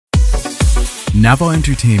NAVA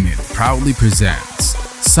Entertainment proudly presents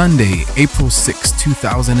Sunday, April 6,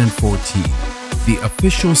 2014, the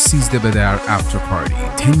official 13BEDAR After Party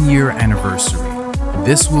 10-year anniversary.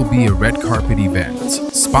 This will be a red carpet event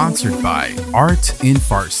sponsored by Art in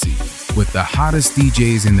Farsi with the hottest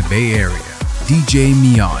DJs in the Bay Area, DJ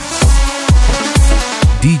Mian,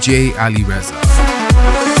 DJ Ali Reza,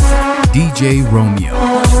 DJ Romeo.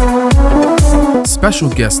 Special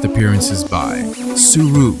guest appearances by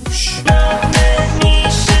Surush,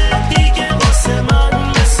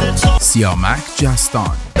 Siamak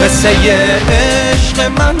Jastan,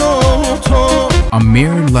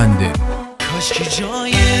 Amir London.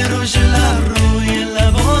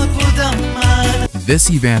 This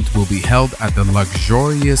event will be held at the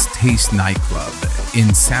luxurious Taste nightclub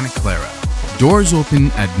in Santa Clara. Doors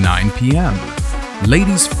open at 9 p.m.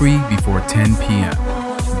 Ladies free before 10 p.m.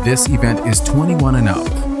 This event is 21 and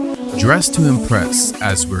up. Dress to impress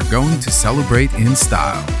as we're going to celebrate in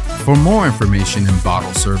style. For more information and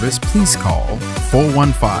bottle service, please call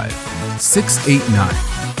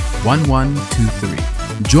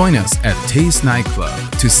 415-689-1123. Join us at Taste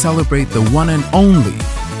Nightclub to celebrate the one and only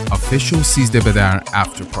official 13BEDAR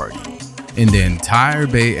After Party in the entire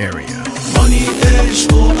Bay Area.